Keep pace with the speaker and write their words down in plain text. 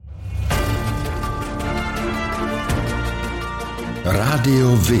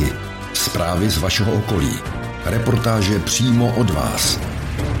Rádio Vy. Zprávy z vašeho okolí. Reportáže přímo od vás.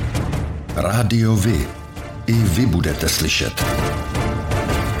 Rádio Vy. I vy budete slyšet.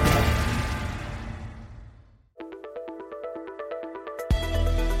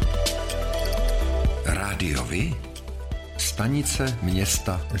 Rádio Vy. Stanice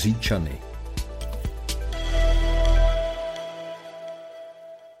města Říčany.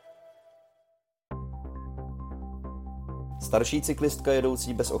 Starší cyklistka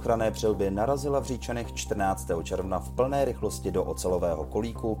jedoucí bez ochranné přilby narazila v Říčanech 14. června v plné rychlosti do ocelového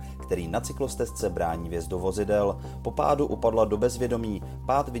kolíku, který na cyklostezce brání vjezdu vozidel. Po pádu upadla do bezvědomí.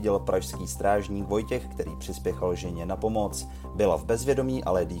 Pád viděl pražský strážník Vojtěch, který přispěchal ženě na pomoc. Byla v bezvědomí,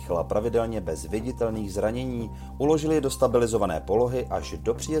 ale dýchala pravidelně bez viditelných zranění. Uložili ji do stabilizované polohy, až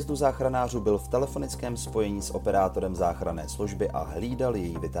do příjezdu záchranářů byl v telefonickém spojení s operátorem záchranné služby a hlídal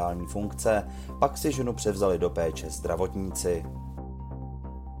její vitální funkce. Pak si ženu převzali do péče zdravotníci.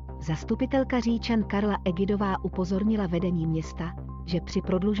 Zastupitelka Říčan Karla Egidová upozornila vedení města, že při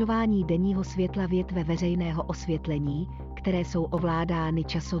prodlužování denního světla větve veřejného osvětlení, které jsou ovládány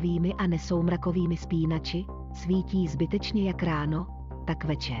časovými a nesoumrakovými spínači, svítí zbytečně jak ráno, tak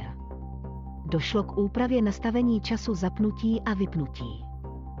večer. Došlo k úpravě nastavení času zapnutí a vypnutí.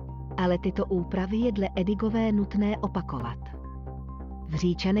 Ale tyto úpravy je dle Edigové nutné opakovat. V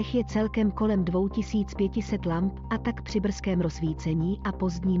Říčanech je celkem kolem 2500 lamp a tak při brzkém rozsvícení a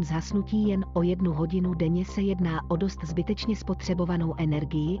pozdním zhasnutí jen o 1 hodinu denně se jedná o dost zbytečně spotřebovanou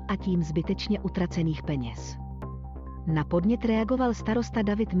energii a tím zbytečně utracených peněz. Na podnět reagoval starosta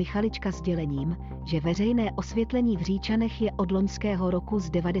David Michalička s dělením, že veřejné osvětlení v Říčanech je od loňského roku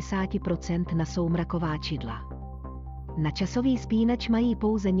z 90% na soumraková čidla. Na časový spínač mají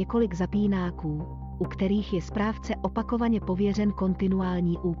pouze několik zapínáků, u kterých je správce opakovaně pověřen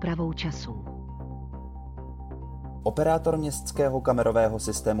kontinuální úpravou času. Operátor městského kamerového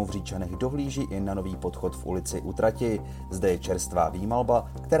systému v Říčanech dohlíží i na nový podchod v ulici u trati. Zde je čerstvá výmalba,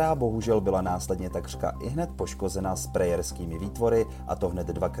 která bohužel byla následně takřka ihned poškozena sprejerskými výtvory, a to hned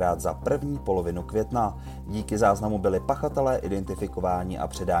 2krát za první polovinu května. Díky záznamu byli pachatelé identifikováni a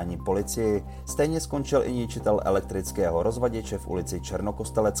předáni policii. Stejně skončil i ničitel elektrického rozvaděče v ulici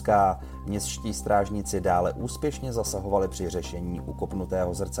Černokostelecká. Městští strážníci dále úspěšně zasahovali při řešení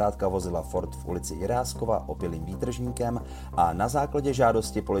ukopnutého zrcátka vozidla Ford v ulici Jiráskova opilým výtržníkem a na základě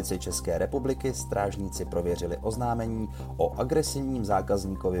žádosti Policie České republiky strážníci prověřili oznámení o agresivním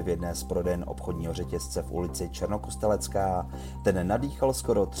zákazníkovi v jedné z prodejen obchodního řetězce v ulici Černokostelecká. Ten nadýchal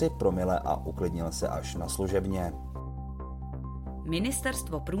skoro 3 promile a uklidnil se až na služebně.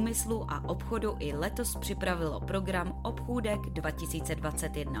 Ministerstvo průmyslu a obchodu i letos připravilo program Obchůdek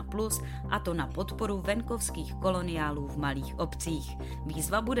 2021+, a to na podporu venkovských koloniálů v malých obcích.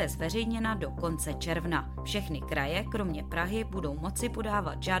 Výzva bude zveřejněna do konce června. Všechny kraje, kromě Prahy, budou moci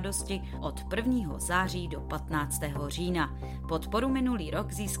podávat žádosti od 1. září do 15. října. Podporu minulý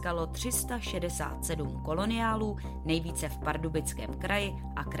rok získalo 367 koloniálů, nejvíce v Pardubickém kraji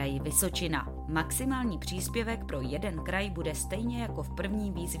a kraji Vysočina. Maximální příspěvek pro jeden kraj bude stejně jako v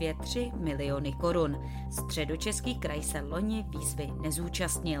první výzvě 3 miliony korun. Středočeský kraj se loni výzvy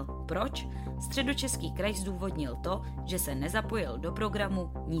nezúčastnil. Proč? Středočeský kraj zdůvodnil to, že se nezapojil do programu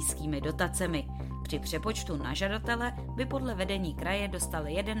nízkými dotacemi. Při přepočtu na žadatele by podle vedení kraje dostal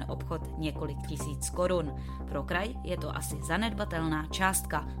jeden obchod několik tisíc korun. Pro kraj je to asi zanedbatelná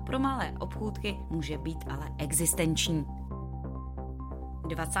částka, pro malé obchůdky může být ale existenční.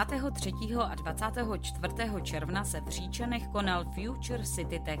 23. a 24. června se v Říčanech konal Future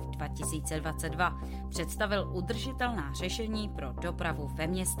City Tech 2022. Představil udržitelná řešení pro dopravu ve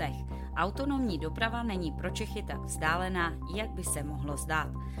městech. Autonomní doprava není pro Čechy tak vzdálená, jak by se mohlo zdát.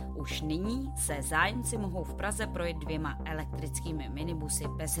 Už nyní se zájemci mohou v Praze projet 2 elektrickými minibusy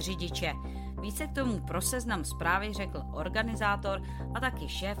bez řidiče. Více k tomu pro Seznam Zprávy řekl organizátor a taky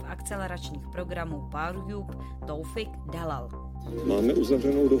šéf akceleračních programů PowerUp Toufik Dalal. Máme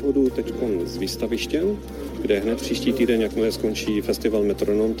uzavřenou dohodu teď s výstavištěm, kde hned příští týden, jakmile skončí festival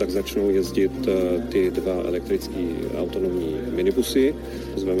Metronom, tak začnou jezdit ty 2 elektrické autonomní minibusy.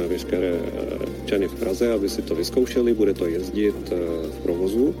 Zveme veškeré občany v Praze, aby si to vyzkoušeli, bude to jezdit v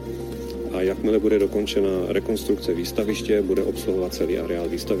provozu. A jakmile bude dokončena rekonstrukce výstaviště, bude obsluhovat celý areál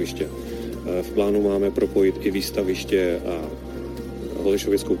výstaviště. V plánu máme propojit i výstaviště a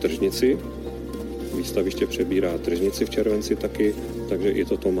Holešovickou tržnici. Výstaviště přebírá tržnici v červenci taky, takže i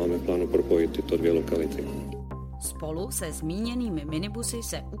toto máme v plánu propojit tyto 2 lokality. Spolu se zmíněnými minibusy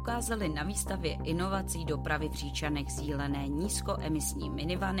se ukázaly na výstavě inovací dopravy v Říčanech sdílené nízkoemisní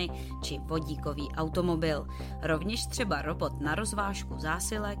minivany či vodíkový automobil. Rovněž třeba robot na rozvážku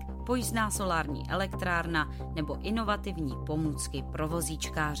zásilek, pojízdná solární elektrárna nebo inovativní pomůcky pro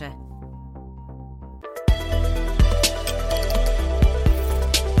vozíčkáře.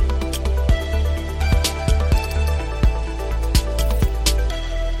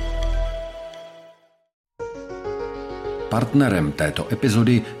 Partnerem této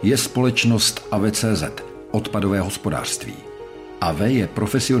epizody je společnost AV.cz, odpadové hospodářství. AV je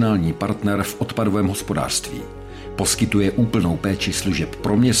profesionální partner v odpadovém hospodářství. Poskytuje úplnou péči služeb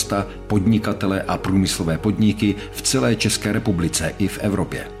pro města, podnikatele a průmyslové podniky v celé České republice i v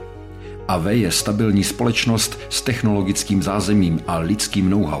Evropě. AV je stabilní společnost s technologickým zázemím a lidským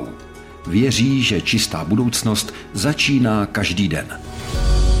know-how. Věří, že čistá budoucnost začíná každý den.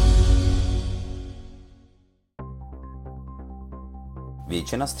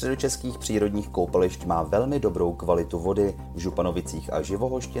 Většina středočeských přírodních koupališť má velmi dobrou kvalitu vody. V Županovicích a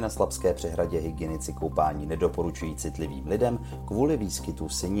Živohošti na Slabské přehradě hygienici koupání nedoporučují citlivým lidem kvůli výskytu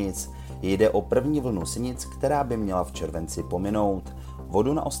sinic. Jde o první vlnu sinic, která by měla v červenci pominout.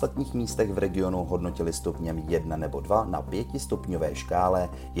 Vodu na ostatních místech v regionu hodnotili stupněm 1 nebo 2 na 5stupňové škále,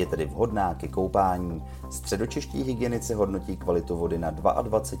 je tedy vhodná ke koupání. Středočeští hygienici hodnotí kvalitu vody na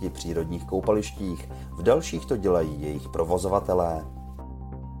 22 přírodních koupalištích, v dalších to dělají jejich provozovatelé.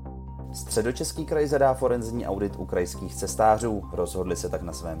 Středočeský kraj zadá forenzní audit u krajských cestářů, rozhodli se tak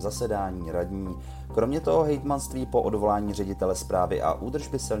na svém zasedání radní. Kromě toho hejtmanství po odvolání ředitele správy a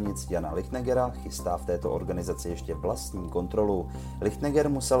údržby silnic Jana Lichtnegera chystá v této organizaci ještě vlastní kontrolu. Lichtneger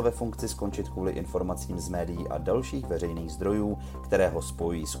musel ve funkci skončit kvůli informacím z médií a dalších veřejných zdrojů, které ho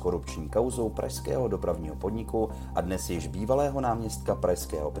spojují s korupční kauzou pražského dopravního podniku a dnes již bývalého náměstka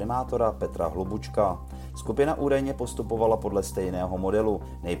pražského primátora Petra Hlubučka. Skupina údajně postupovala podle stejného modelu,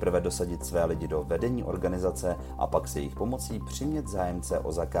 nejprve dosadit své lidi do vedení organizace a pak s jejich pomocí přimět zájemce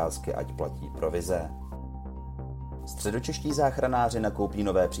o zakázky, ať platí provize. Středočeští záchranáři nakoupí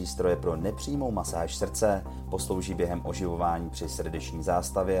nové přístroje pro nepřímou masáž srdce, poslouží během oživování při srdeční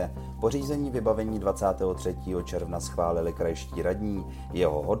zástavě. Pořízení vybavení 23. června schválili krajští radní,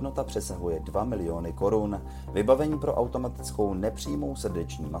 jeho hodnota přesahuje 2 miliony korun. Vybavení pro automatickou nepřímou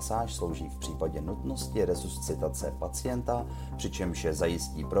srdeční masáž slouží v případě nutnosti resuscitace pacienta, přičemž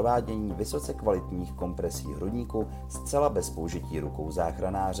zajistí provádění vysoce kvalitních kompresí hrudníku zcela bez použití rukou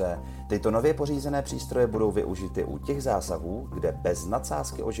záchranáře. Tyto nově pořízené přístroje budou využity u těch zásahů, kde bez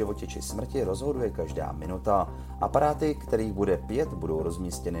nadsázky o životě či smrti rozhoduje každá minuta. Aparáty, kterých bude 5, budou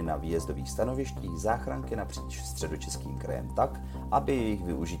rozmístěny na výjezdových stanovištích záchranky napříč Středočeským krajem tak, aby jejich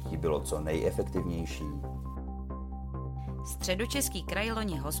využití bylo co nejefektivnější. Středočeský kraj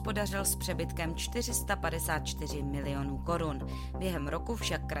loni hospodařil s přebytkem 454 milionů korun. Během roku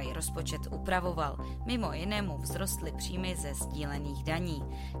však kraj rozpočet upravoval. Mimo jinému vzrostly příjmy ze sdílených daní.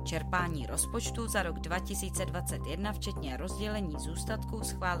 Čerpání rozpočtu za rok 2021 včetně rozdělení zůstatků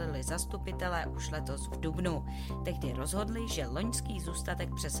schválili zastupitelé už letos v dubnu. Tehdy rozhodli, že loňský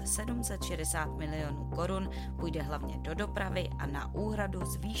zůstatek přes 760 milionů korun půjde hlavně do dopravy a na úhradu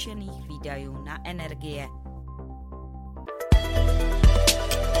zvýšených výdajů na energie.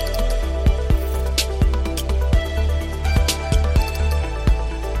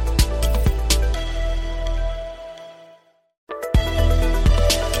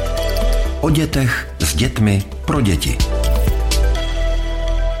 O dětech s dětmi pro děti.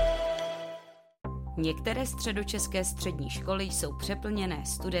 Některé středočeské střední školy jsou přeplněné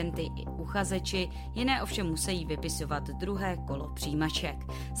studenty i uchazeči, jiné ovšem musí vypisovat druhé kolo přijímaček.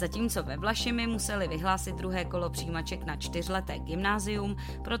 Zatímco ve Vlašimi museli vyhlásit druhé kolo přijímaček na 4leté gymnázium,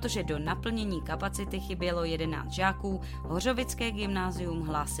 protože do naplnění kapacity chybělo 11 žáků, Hořovické gymnázium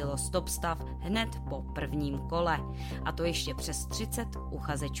hlásilo stop stav hned po prvním kole. A to ještě přes 30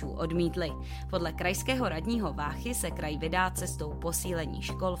 uchazečů odmítli. Podle krajského radního Váchy se kraj vydá cestou posílení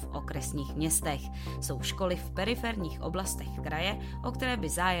škol v okresních městech. Jsou školy v periferních oblastech kraje, o které by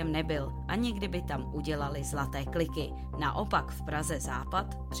zájem nebyl, ani kdyby tam udělali zlaté kliky. Naopak v Praze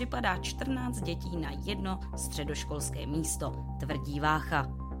Západ připadá 14 dětí na jedno středoškolské místo, tvrdí Vácha.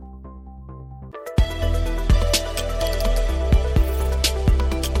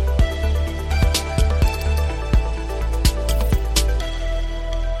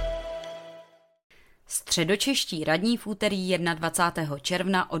 Středočeští radní v úterý 21.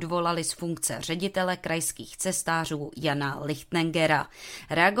 června odvolali z funkce ředitele krajských cestářů Jana Lichtnegera.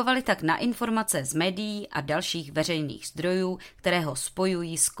 Reagovali tak na informace z médií a dalších veřejných zdrojů, které ho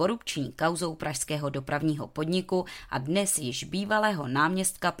spojují s korupční kauzou pražského dopravního podniku a dnes již bývalého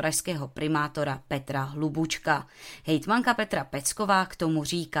náměstka pražského primátora Petra Hlubučka. Hejtmanka Petra Pecková k tomu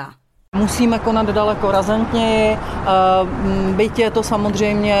říká: Musíme konat daleko razantněji, byť je to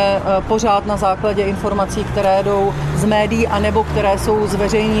samozřejmě pořád na základě informací, které jdou z médií anebo které jsou z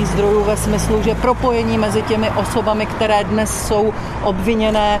veřejných zdrojů ve smyslu, že propojení mezi těmi osobami, které dnes jsou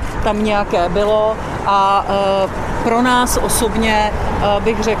obviněné, tam nějaké bylo a pro nás osobně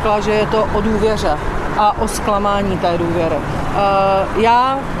bych řekla, že je to o důvěře a o zklamání té důvěry.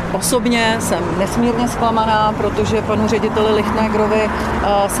 Já osobně jsem nesmírně zklamaná, protože panu řediteli Lichtnegerovi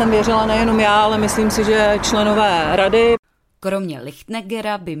jsem věřila nejenom já, ale myslím si, že členové rady. Kromě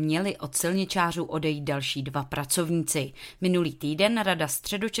Lichtnegera by měli od silničářů odejít další 2 pracovníci. Minulý týden Rada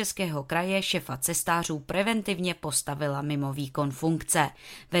Středočeského kraje šefa cestářů preventivně postavila mimo výkon funkce.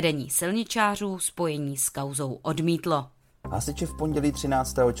 Vedení silničářů spojení s kauzou odmítlo. Hasiči v pondělí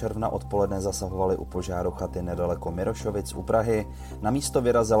 13. června odpoledne zasahovali u požáru chaty nedaleko Mirošovic u Prahy. Na místo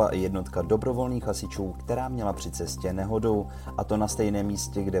vyrazila i jednotka dobrovolných hasičů, která měla při cestě nehodu, a to na stejném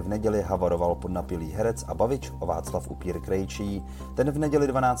místě, kde v neděli havaroval podnapilý herec a bavič Václav Upír Krejčí. Ten v neděli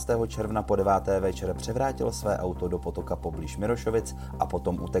 12. června po 9. večer převrátil své auto do potoka poblíž Mirošovic a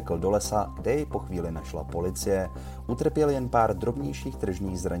potom utekl do lesa, kde jej po chvíli našla policie. Utrpěl jen pár drobnějších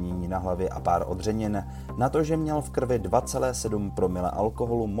tržních zranění na hlavě a pár odřenin. Na to, že měl v krvi 2,7 promile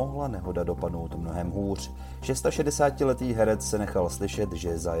alkoholu, mohla nehoda dopadnout mnohem hůř. 66letý herec se nechal slyšet,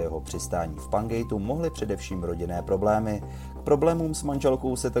 že za jeho přistání v Pangejtu mohly především rodinné problémy. K problémům s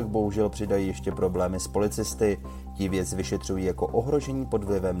manželkou se tak bohužel přidají ještě problémy s policisty. Ti věc vyšetřují jako ohrožení pod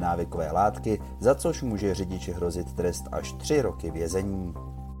vlivem návykové látky, za což může řidiči hrozit trest až 3 roky vězení.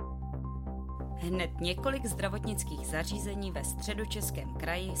 Hned několik zdravotnických zařízení ve Středočeském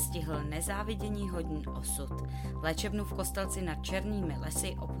kraji stihl nezáviděníhodný osud. Léčebnu v Kostelci nad Černými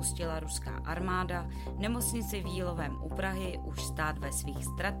lesy opustila ruská armáda, nemocnici v Jílovém u Prahy už stát ve svých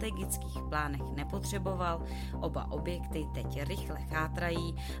strategických plánech nepotřeboval, oba objekty teď rychle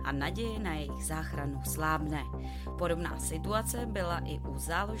chátrají a naděje na jejich záchranu slábne. Podobná situace byla i u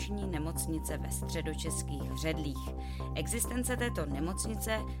záložní nemocnice ve středočeských Hředlích. Existence této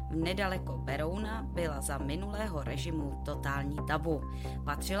nemocnice v nedaleko Berouna byla za minulého režimu totální tabu.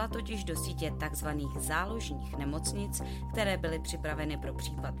 Patřila totiž do sítě tzv. Záložních nemocnic, které byly připraveny pro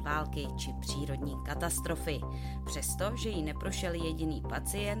případ války či přírodní katastrofy. Přesto, že jí neprošel jediný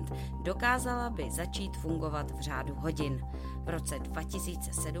pacient, dokázala by začít fungovat v řádu hodin. V roce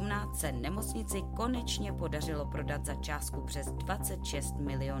 2017 se nemocnici konečně podařilo prodat za částku přes 26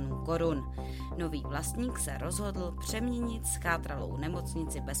 milionů korun. Nový vlastník se rozhodl přeměnit zchátralou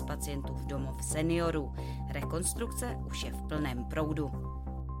nemocnici bez pacientů v domov seniorů. Rekonstrukce už je v plném proudu.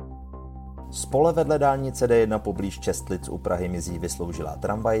 Z pole vedle dálnice D1 poblíž Čestlic u Prahy mizí vysloužilá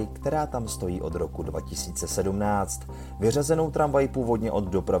tramvaj, která tam stojí od roku 2017. Vyřazenou tramvaj původně od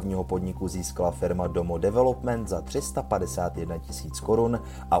dopravního podniku získala firma Domo Development za 351 000 korun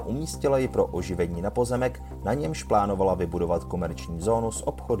a umístila ji pro oživení na pozemek, na němž plánovala vybudovat komerční zónu s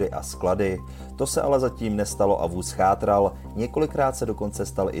obchody a sklady. To se ale zatím nestalo a vůz chátral, několikrát se dokonce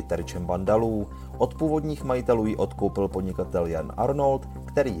stal i terčem vandalů. Od původních majitelů ji odkoupil podnikatel Jan Arnold,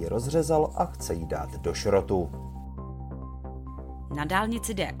 který ji rozřezal a chce jí dát do šrotu. Na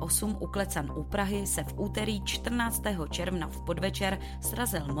dálnici D8 u Klecan u Prahy se v úterý 14. června v podvečer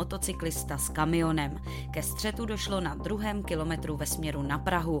srazil motocyklista s kamionem. Ke střetu došlo na 2. kilometru ve směru na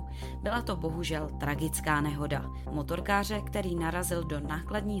Prahu. Byla to bohužel tragická nehoda. Motorkáře, který narazil do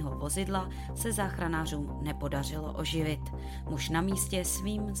nákladního vozidla, se záchranářům nepodařilo oživit. Muž na místě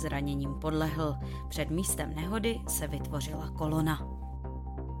svým zraněním podlehl. Před místem nehody se vytvořila kolona.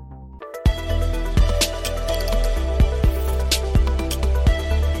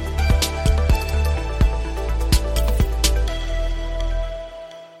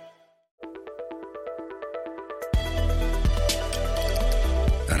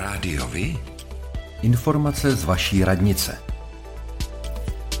 Rádiovi? Informace z vaší radnice.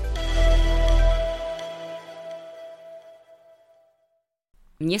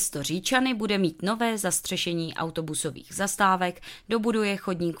 Město Říčany bude mít nové zastřešení autobusových zastávek, dobuduje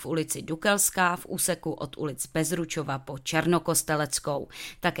chodník v ulici Dukelská v úseku od ulic Bezručova po Černokosteleckou.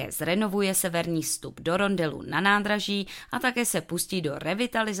 Také zrenovuje severní vstup do rondelu na nádraží a také se pustí do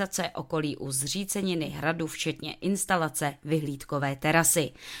revitalizace okolí u zříceniny hradu, včetně instalace vyhlídkové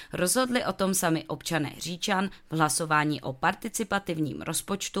terasy. Rozhodli o tom sami občané Říčan v hlasování o participativním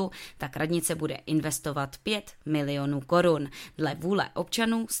rozpočtu, tak radnice bude investovat 5 milionů korun. Dle vůle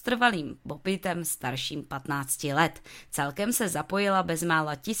občanů s trvalým pobytem starším 15 let. Celkem se zapojila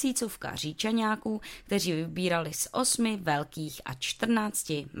bezmála 1000 Říčaňáků, kteří vybírali z 8 velkých a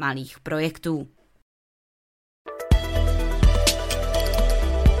 14 malých projektů.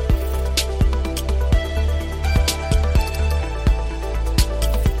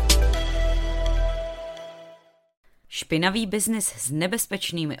 Špinavý biznis s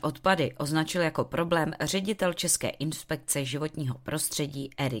nebezpečnými odpady označil jako problém ředitel České inspekce životního prostředí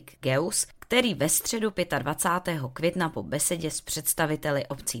Erik Geus, který ve středu 25. května po besedě s představiteli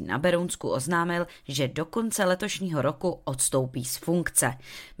obcí na Berounsku oznámil, že do konce letošního roku odstoupí z funkce.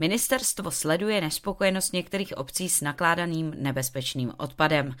 Ministerstvo sleduje nespokojenost některých obcí s nakládaným nebezpečným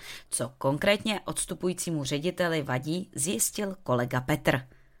odpadem. Co konkrétně odstupujícímu řediteli vadí, zjistil kolega Petr.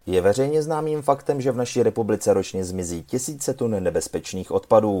 Je veřejně známým faktem, že v naší republice ročně zmizí tisíce tun nebezpečných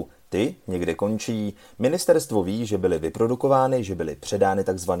odpadů. Ty někde končí. Ministerstvo ví, že byly vyprodukovány, že byly předány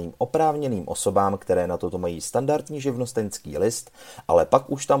takzvaným oprávněným osobám, které na toto mají standardní živnostenský list, ale pak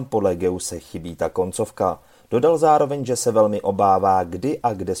už tam podle Geuse chybí ta koncovka. Dodal zároveň, že se velmi obává, kdy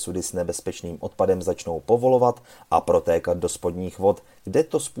a kde sudy s nebezpečným odpadem začnou povolovat a protékat do spodních vod, kde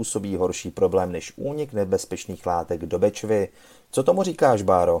to způsobí horší problém než únik nebezpečných látek do Bečvy. Co tomu říkáš,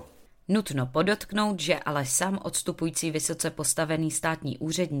 Báro? Nutno podotknout, že ale sám odstupující vysoce postavený státní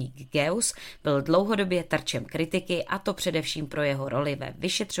úředník Geus byl dlouhodobě terčem kritiky, a to především pro jeho roli ve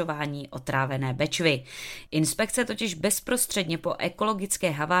vyšetřování otrávené Bečvy. Inspekce totiž bezprostředně po ekologické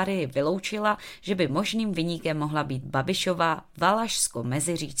havárii vyloučila, že by možným viníkem mohla být Babišova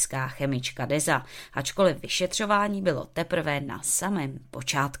valašsko-meziříčská chemička Deza, ačkoliv vyšetřování bylo teprve na samém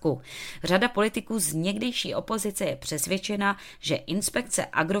počátku. Řada politiků z někdejší opozice je přesvědčena, že inspekce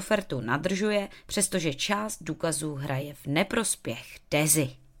Agrofertu nadržuje, přestože část důkazů hraje v neprospěch Dezy.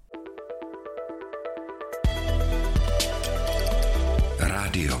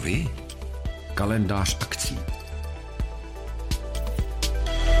 Rádiovi? Kalendář akcí.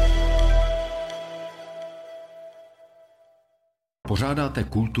 Pořádáte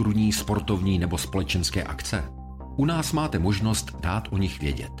kulturní, sportovní nebo společenské akce? U nás máte možnost dát o nich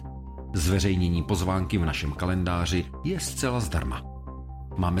vědět. Zveřejnění pozvánky v našem kalendáři je zcela zdarma.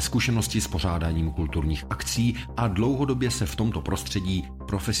 Máme zkušenosti s pořádáním kulturních akcí a dlouhodobě se v tomto prostředí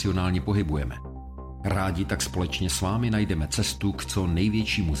profesionálně pohybujeme. Rádi tak společně s vámi najdeme cestu k co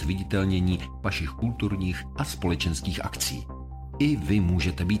největšímu zviditelnění vašich kulturních a společenských akcí. I vy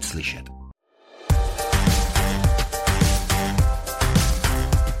můžete být slyšet.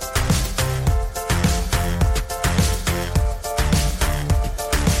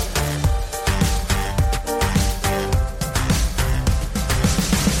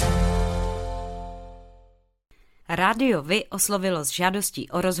 Rádio Vy oslovilo s žádostí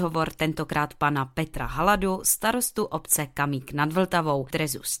o rozhovor tentokrát pana Petra Haladu, starostu obce Kamík nad Vltavou,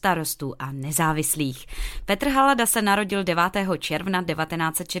 trezu starostů a nezávislých. Petr Halada se narodil 9. června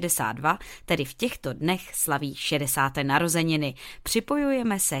 1962, tedy v těchto dnech slaví 60. narozeniny.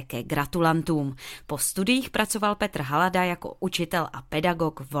 Připojujeme se ke gratulantům. Po studiích pracoval Petr Halada jako učitel a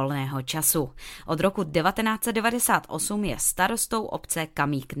pedagog volného času. Od roku 1998 je starostou obce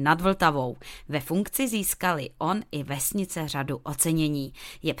Kamík nad Vltavou. Ve funkci získali on i vesnice řadu ocenění.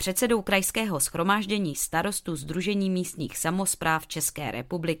 Je předsedou krajského shromáždění starostů Sdružení místních samospráv České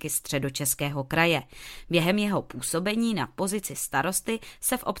republiky Středočeského kraje. Během jeho působení na pozici starosty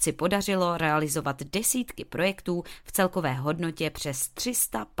se v obci podařilo realizovat desítky projektů v celkové hodnotě přes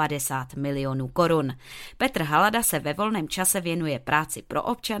 350 milionů korun. Petr Halada se ve volném čase věnuje práci pro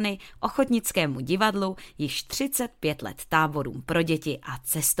občany, ochotnickému divadlu, již 35 let táborům pro děti a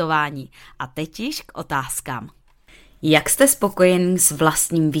cestování. A teď již k otázkám. Jak jste spokojený s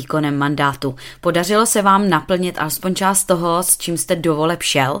vlastním výkonem mandátu? Podařilo se vám naplnit alespoň část toho, s čím jste do voleb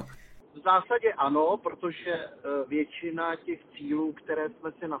šel? V zásadě ano, protože většina těch cílů, které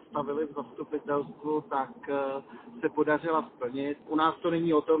jsme si nastavili v zastupitelstvu, tak se podařila splnit. U nás to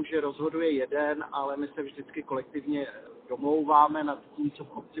není o tom, že rozhoduje jeden, ale my se vždycky kolektivně domlouváme nad tím, co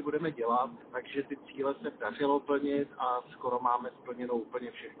v obci budeme dělat, takže ty cíle se dařilo plnit a skoro máme splněno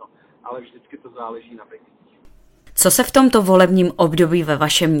úplně všechno. Ale vždycky to záleží na penězích. Co se v tomto volebním období ve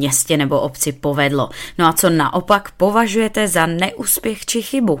vašem městě nebo obci povedlo? No a co naopak považujete za neúspěch či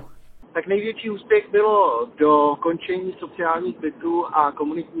chybu? Tak největší úspěch bylo dokončení sociálních bytů a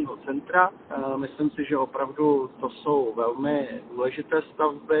komunitního centra. Myslím si, že opravdu to jsou velmi důležité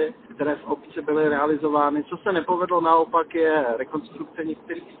stavby, které v obci byly realizovány. Co se nepovedlo naopak je rekonstrukce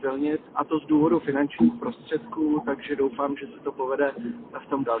některých silnic, a to z důvodu finančních prostředků, takže doufám, že se to povede v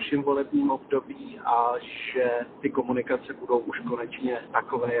tom dalším volebním období a že ty komunikace budou už konečně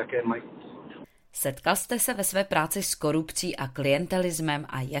takové, jaké mají. Setkal jste se ve své práci s korupcí a klientelismem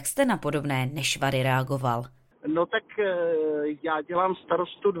a jak jste na podobné nešvary reagoval? No tak já dělám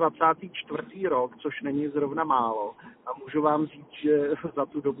starostu 24. rok, což není zrovna málo. A můžu vám říct, že za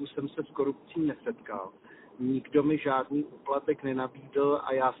tu dobu jsem se s korupcí nesetkal. Nikdo mi žádný úplatek nenabídl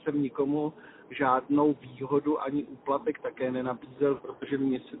a já jsem nikomu žádnou výhodu ani úplatek také nenabízel, protože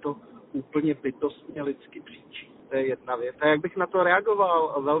mě se to úplně bytostně lidsky příčí. To je jedna věc. A jak bych na to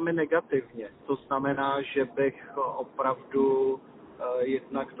reagoval? Velmi negativně. To znamená, že bych opravdu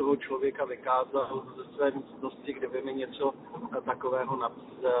jednak toho člověka vykázal ze své místnosti, kde by mi něco takového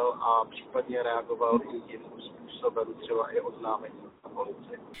nabízel a případně reagoval i jiným způsobem, třeba i oznámení na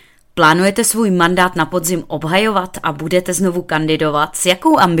policii. Plánujete svůj mandát na podzim obhajovat a budete znovu kandidovat? S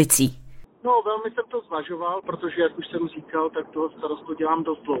jakou ambicí? No, velmi jsem to zvažoval, protože, jak už jsem říkal, tak toho starostu dělám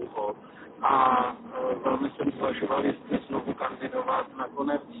dost dlouho. A velmi jsem zvažoval, jestli znovu kandidovat.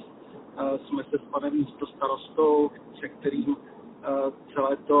 Nakonec jsme se s panem místostarostou, se kterým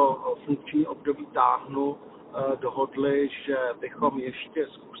celé to funkční období táhnu, dohodli, že bychom ještě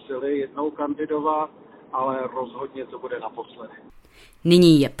zkusili jednou kandidovat, ale rozhodně to bude naposledy.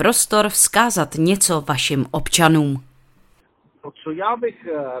 Nyní je prostor vzkázat něco vašim občanům. No, co já bych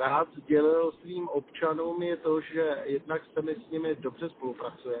rád sdělil svým občanům je to, že jednak se mi s nimi dobře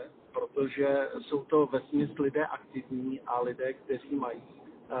spolupracuje, protože jsou to vesměs lidé aktivní a lidé, kteří mají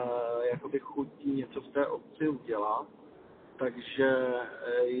jakoby chutí něco v té obci udělat. Takže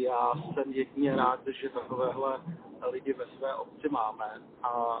já jsem jedině rád, že takovéhle lidi ve své obci máme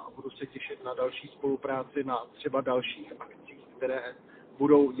a budu se těšit na další spolupráci, na třeba dalších akcích, které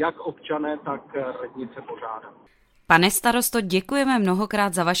budou jak občané, tak radnice pořádat. Pane starosto, děkujeme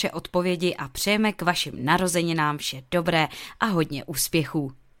mnohokrát za vaše odpovědi a přejeme k vašim narozeninám vše dobré a hodně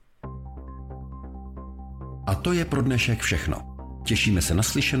úspěchů. A to je pro dnešek všechno. Těšíme se na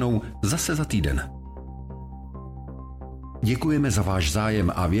slyšenou zase za týden. Děkujeme za váš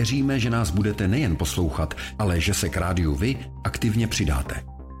zájem a věříme, že nás budete nejen poslouchat, ale že se k rádiu vy aktivně přidáte.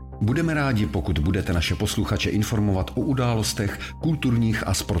 Budeme rádi, pokud budete naše posluchače informovat o událostech, kulturních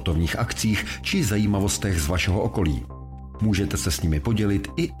a sportovních akcích či zajímavostech z vašeho okolí. Můžete se s nimi podělit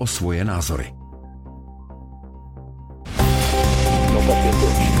i o svoje názory.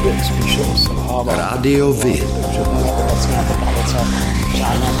 Rádio Vy.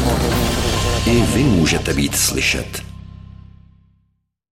 I vy můžete být slyšet.